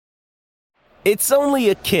It's only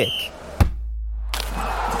a kick,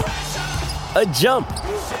 a jump,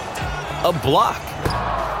 a block.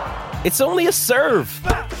 It's only a serve.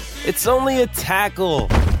 It's only a tackle,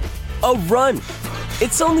 a run.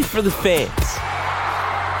 It's only for the fans.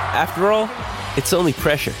 After all, it's only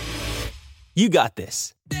pressure. You got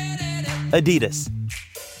this. Adidas.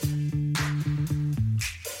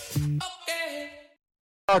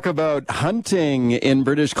 Talk about hunting in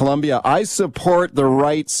British Columbia. I support the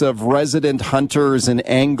rights of resident hunters and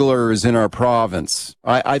anglers in our province.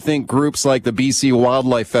 I think groups like the BC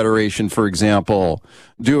Wildlife Federation, for example,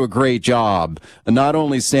 do a great job, not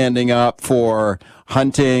only standing up for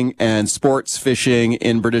hunting and sports fishing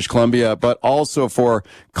in British Columbia, but also for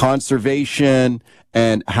conservation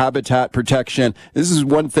and habitat protection. This is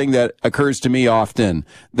one thing that occurs to me often,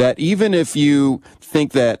 that even if you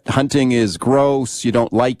think that hunting is gross, you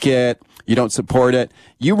don't like it, you don't support it,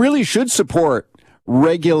 you really should support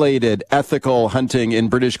regulated ethical hunting in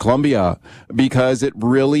British Columbia, because it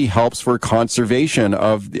really helps for conservation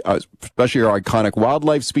of especially our iconic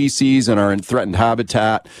wildlife species and our threatened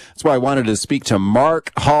habitat. That's why I wanted to speak to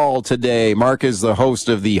Mark Hall today. Mark is the host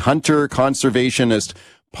of the Hunter Conservationist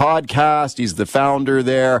podcast. He's the founder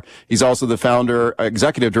there. He's also the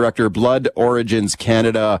executive director of Blood Origins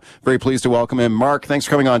Canada. Very pleased to welcome him. Mark, thanks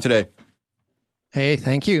for coming on today. Hey,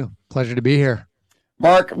 thank you. Pleasure to be here.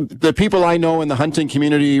 Mark, the people I know in the hunting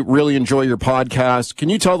community really enjoy your podcast. Can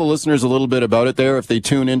you tell the listeners a little bit about it there if they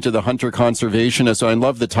tune into the Hunter Conservationist? I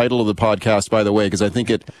love the title of the podcast, by the way, because I think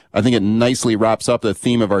it nicely wraps up the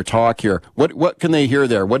theme of our talk here. What can they hear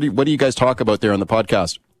there? What do you guys talk about there on the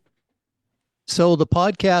podcast? So the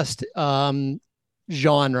podcast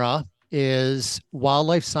genre is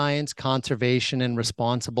wildlife science, conservation, and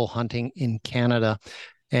responsible hunting in Canada.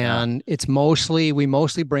 And we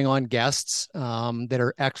mostly bring on guests that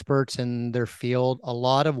are experts in their field, a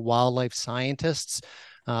lot of wildlife scientists,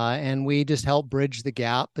 and we just help bridge the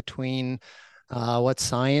gap between what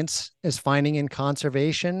science is finding in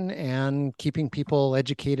conservation and keeping people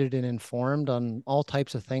educated and informed on all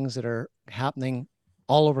types of things that are happening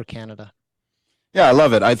all over Canada. Yeah, I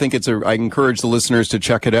love it. I think I encourage the listeners to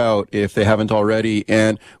check it out if they haven't already.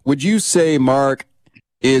 And would you say, Mark,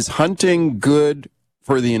 is hunting good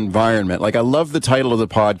for the environment? Like, I love the title of the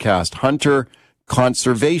podcast, Hunter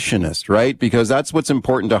Conservationist, right? Because that's what's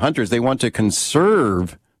important to hunters. They want to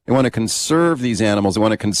conserve these animals. They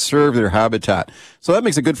want to conserve their habitat. So that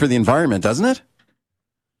makes it good for the environment, doesn't it?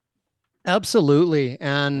 Absolutely.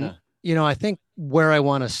 And, I think where I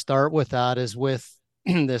want to start with that is with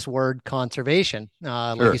this word conservation.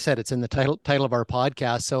 Like you said, it's in the title of our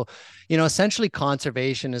podcast. So, essentially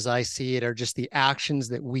conservation, as I see it, are just the actions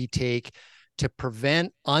that we take to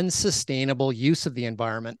prevent unsustainable use of the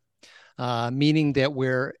environment, meaning that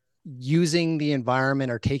we're using the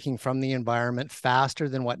environment or taking from the environment faster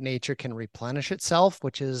than what nature can replenish itself,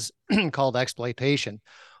 which is called exploitation.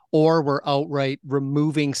 Or we're outright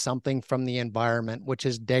removing something from the environment, which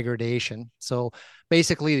is degradation. So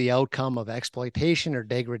basically the outcome of exploitation or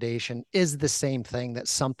degradation is the same thing, that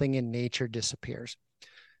something in nature disappears.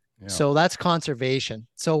 Yeah. So that's conservation.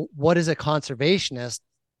 So what is a conservationist?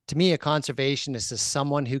 To me, a conservationist is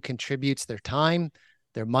someone who contributes their time,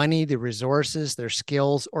 their money, their resources, their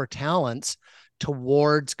skills or talents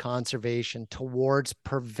towards conservation, towards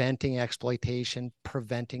preventing exploitation,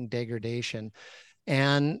 preventing degradation.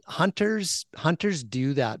 And hunters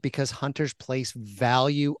do that because hunters place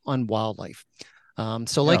value on wildlife.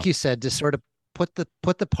 So like you said, to sort of put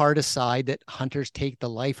the part aside that hunters take the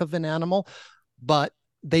life of an animal, but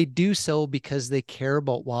they do so because they care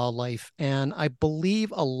about wildlife. And I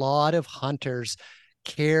believe a lot of hunters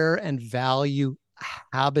care and value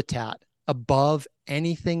habitat above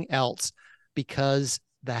anything else, because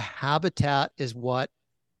the habitat is what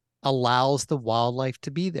allows the wildlife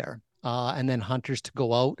to be there. And then hunters to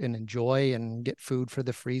go out and enjoy and get food for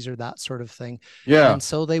the freezer, that sort of thing. Yeah. And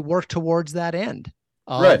so they work towards that end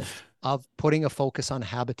of putting a focus on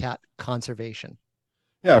habitat conservation.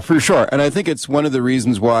 Yeah, for sure. And I think it's one of the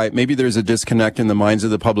reasons why maybe there's a disconnect in the minds of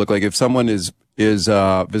the public. Like if someone is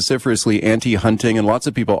vociferously anti-hunting, and lots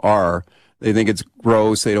of people are, they think it's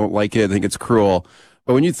gross, they don't like it, they think it's cruel.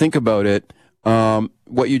 But when you think about it,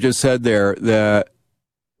 what you just said there, that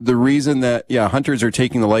the reason that, hunters are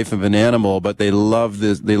taking the life of an animal, but they love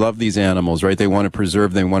these animals, right? They want to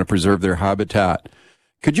preserve them, want to preserve their habitat.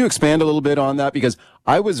 Could you expand a little bit on that? Because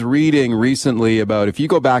I was reading recently about, if you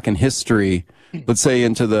go back in history, let's say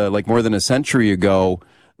into more than a century ago,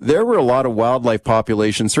 there were a lot of wildlife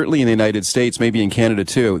populations, certainly in the United States, maybe in Canada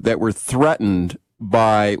too, that were threatened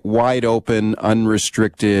by wide open,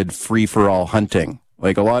 unrestricted, free-for-all hunting.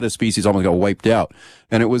 Like a lot of species almost got wiped out.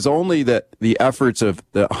 And it was only that the efforts of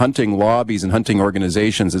the hunting lobbies and hunting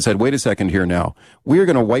organizations that said, wait a second here now, we're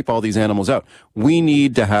going to wipe all these animals out. We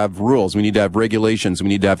need to have rules. We need to have regulations. We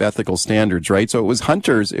need to have ethical standards, right? So it was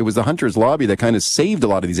the hunters lobby that kind of saved a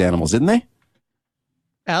lot of these animals, didn't they?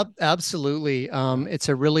 Absolutely. It's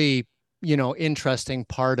a really, interesting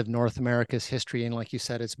part of North America's history. And like you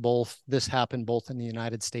said, this happened both in the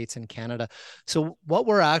United States and Canada. So what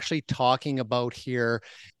we're actually talking about here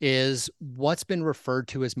is what's been referred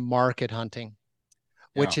to as market hunting,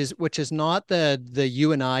 which is not the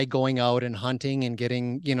you and I going out and hunting and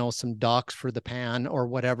getting, some ducks for the pan or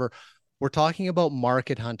whatever. We're talking about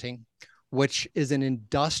market hunting, which is an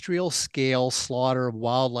industrial scale slaughter of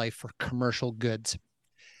wildlife for commercial goods.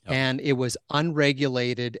 Yep. And it was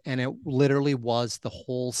unregulated, and it literally was the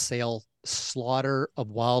wholesale slaughter of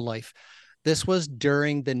wildlife. This was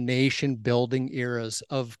during the nation building eras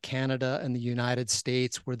of Canada and the United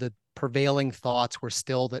States, where the prevailing thoughts were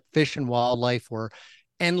still that fish and wildlife were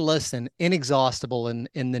endless and inexhaustible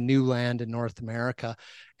in the new land in North America.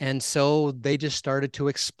 And so they just started to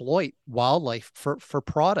exploit wildlife for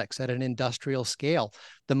products at an industrial scale.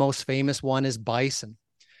 The most famous one is bison.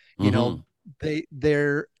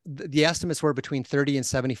 The estimates were between 30 and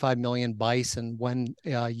 75 million bison when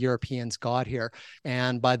Europeans got here.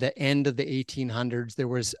 And by the end of the 1800s, there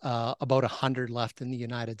was about 100 left in the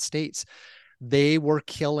United States. They were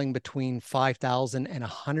killing between 5,000 and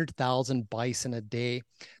 100,000 bison a day.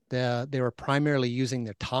 They were primarily using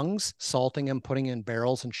their tongues, salting them, putting in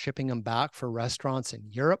barrels, and shipping them back for restaurants in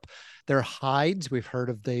Europe. Their hides, we've heard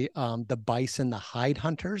of the bison, the hide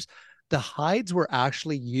hunters. The hides were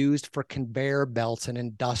actually used for conveyor belts in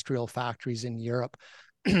industrial factories in Europe.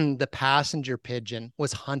 The passenger pigeon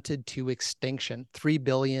was hunted to extinction, 3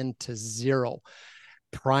 billion to 0,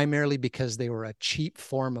 primarily because they were a cheap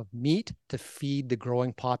form of meat to feed the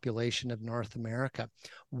growing population of North America.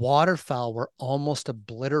 Waterfowl were almost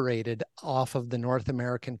obliterated off of the North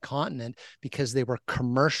American continent because they were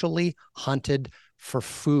commercially hunted for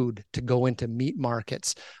food to go into meat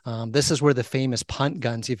markets. This is where the famous punt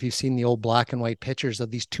guns, if you've seen the old black and white pictures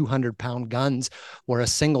of these 200-pound guns, where a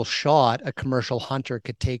single shot, a commercial hunter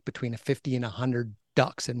could take between 50 and 100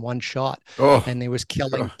 ducks in one shot. And they was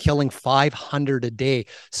killing 500 a day.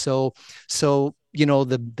 So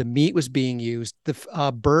the meat was being used.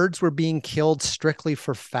 The birds were being killed strictly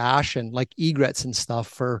for fashion, like egrets and stuff,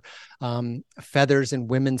 for feathers in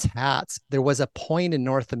women's hats. There was a point in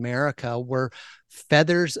North America where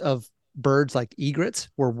feathers of birds like egrets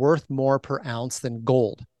were worth more per ounce than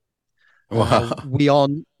gold. Wow. We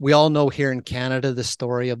all know here in Canada the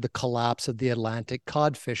story of the collapse of the Atlantic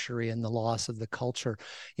cod fishery and the loss of the culture,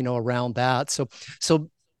 around that. So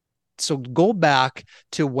go back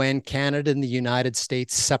to when Canada and the United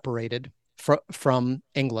States separated from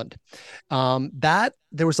England. That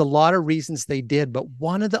there was a lot of reasons they did, but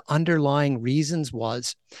one of the underlying reasons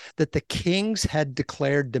was that the kings had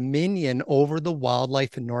declared dominion over the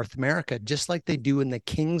wildlife in North America, just like they do in the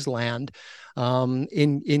King's Land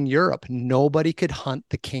in Europe. Nobody could hunt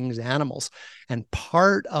the king's animals. And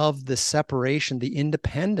part of the separation, the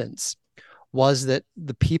independence, was that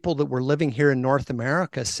the people that were living here in North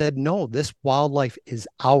America said, no, this wildlife is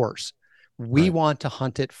ours. We want to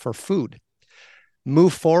hunt it for food.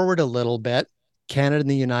 Move forward a little bit, Canada and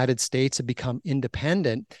the United States have become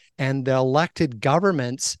independent, and the elected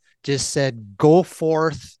governments just said, go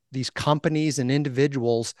forth, these companies and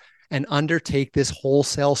individuals, and undertake this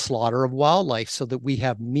wholesale slaughter of wildlife so that we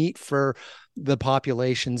have meat for the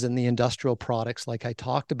populations and the industrial products like I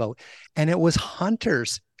talked about. And it was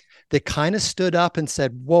hunters that kind of stood up and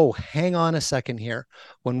said, whoa, hang on a second here.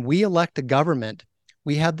 When we elect a government,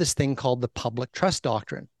 we have this thing called the public trust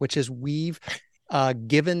doctrine, which is we've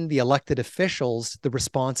given the elected officials the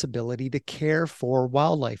responsibility to care for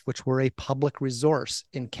wildlife, which were a public resource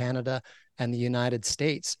in Canada and the United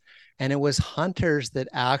States. And it was hunters that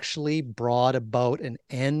actually brought about an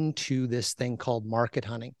end to this thing called market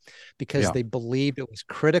hunting, because they believed it was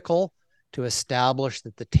critical to establish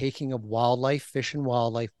that the taking of wildlife, fish and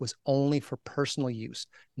wildlife, was only for personal use,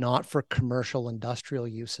 not for commercial industrial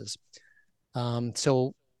uses.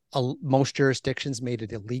 Most jurisdictions made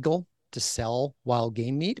it illegal to sell wild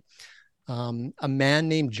game meat. A man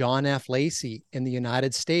named John F. Lacey in the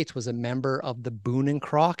United States was a member of the Boone and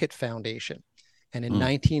Crockett Foundation. And in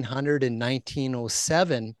 1900 and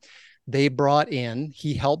 1907,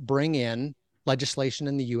 he helped bring in legislation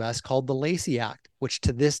in the US called the Lacey Act, which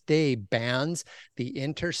to this day bans the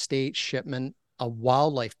interstate shipment of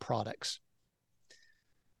wildlife products.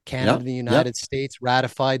 Canada and the United States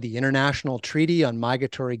ratified the International Treaty on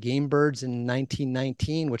Migratory Game Birds in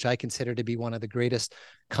 1919, which I consider to be one of the greatest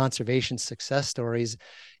conservation success stories,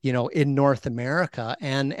 in North America.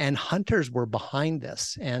 And hunters were behind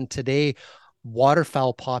this. And today,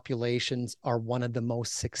 waterfowl populations are one of the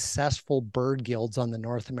most successful bird guilds on the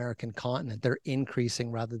North American continent. They're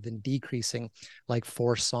increasing rather than decreasing, like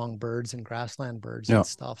forest songbirds and grassland birds and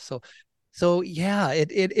stuff. So yeah,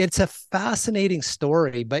 it's a fascinating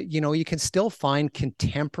story, but you can still find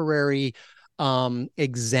contemporary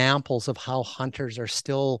examples of how hunters are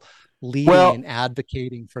still leading and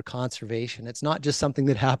advocating for conservation. It's not just something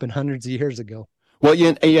that happened hundreds of years ago. Well,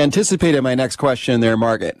 you anticipated my next question there,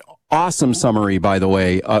 Mark. Awesome summary, by the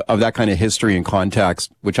way, of that kind of history and context,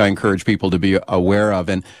 which I encourage people to be aware of.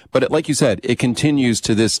 But like you said, it continues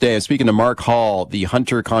to this day. Speaking to Mark Hall, the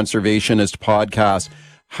Hunter Conservationist podcast.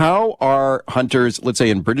 How are hunters, let's say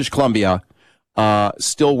in British Columbia,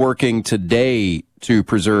 still working today to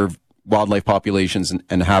preserve wildlife populations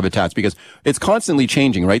and habitats? Because it's constantly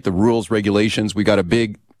changing, right? The rules, regulations. We had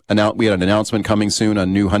an announcement coming soon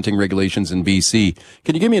on new hunting regulations in BC.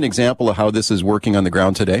 Can you give me an example of how this is working on the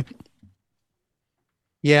ground today?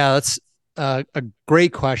 Yeah, that's a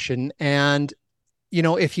great question. And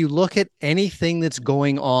if you look at anything that's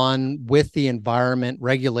going on with the environment,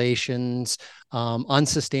 regulations,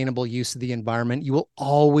 unsustainable use of the environment, you will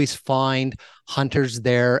always find hunters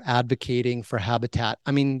there advocating for habitat.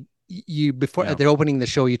 I mean, at the opening of the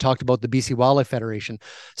show, you talked about the BC Wildlife Federation.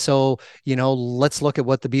 So, let's look at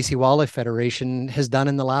what the BC Wildlife Federation has done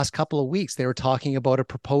in the last couple of weeks. They were talking about a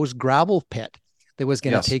proposed gravel pit that was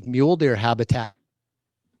going to take mule deer habitat.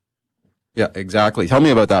 Yeah, exactly. Tell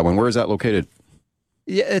me about that one. Where is that located?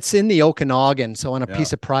 Yeah, it's in the Okanagan, so on a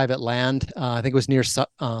piece of private land. I think it was near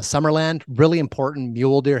Summerland. Really important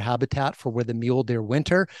mule deer habitat for where the mule deer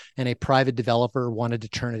winter, and a private developer wanted to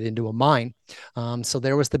turn it into a mine. So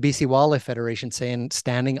there was the BC Wildlife Federation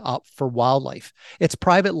standing up for wildlife. It's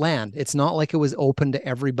private land. It's not like it was open to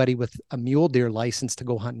everybody with a mule deer license to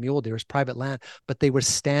go hunt mule deer. It's private land, but they were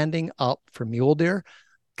standing up for mule deer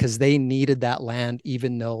because they needed that land,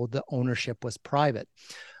 even though the ownership was private.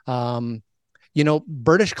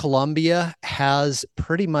 British Columbia has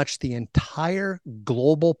pretty much the entire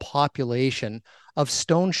global population of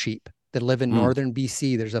stone sheep that live in northern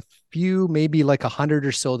BC. There's a few, maybe like 100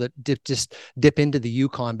 or so that dip into the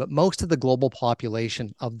Yukon, but most of the global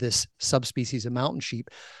population of this subspecies of mountain sheep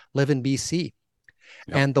live in BC.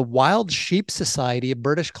 Yep. And the Wild Sheep Society of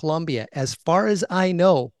British Columbia, as far as I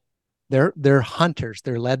know, they're hunters.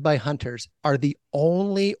 They're led by hunters, are the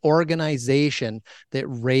only organization that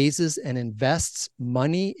raises and invests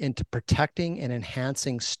money into protecting and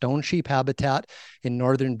enhancing stone sheep habitat in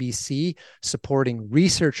northern BC, supporting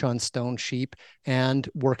research on stone sheep and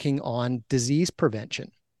working on disease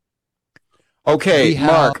prevention. Okay,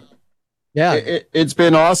 Mark. Yeah, it's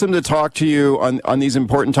been awesome to talk to you on these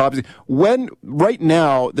important topics. Right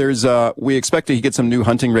now, we expect to get some new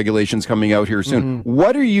hunting regulations coming out here soon. Mm-hmm.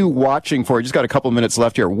 What are you watching for? I just got a couple of minutes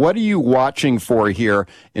left here. What are you watching for here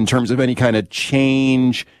in terms of any kind of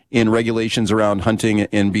change in regulations around hunting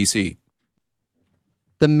in BC?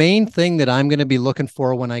 The main thing that I'm going to be looking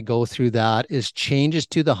for when I go through that is changes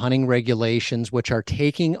to the hunting regulations, which are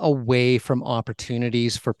taking away from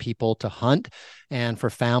opportunities for people to hunt and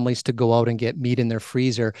for families to go out and get meat in their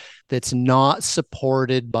freezer that's not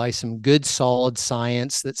supported by some good solid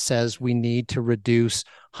science that says we need to reduce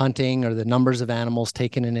hunting or the numbers of animals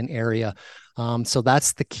taken in an area. So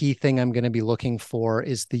that's the key thing I'm going to be looking for,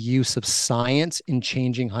 is the use of science in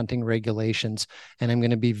changing hunting regulations. And I'm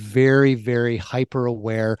going to be very, very hyper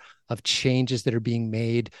aware of changes that are being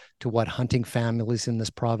made to what hunting families in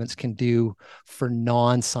this province can do for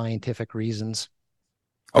non-scientific reasons.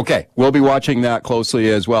 Okay, we'll be watching that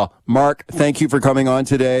closely as well. Mark, thank you for coming on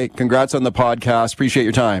today. Congrats on the podcast. Appreciate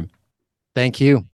your time. Thank you.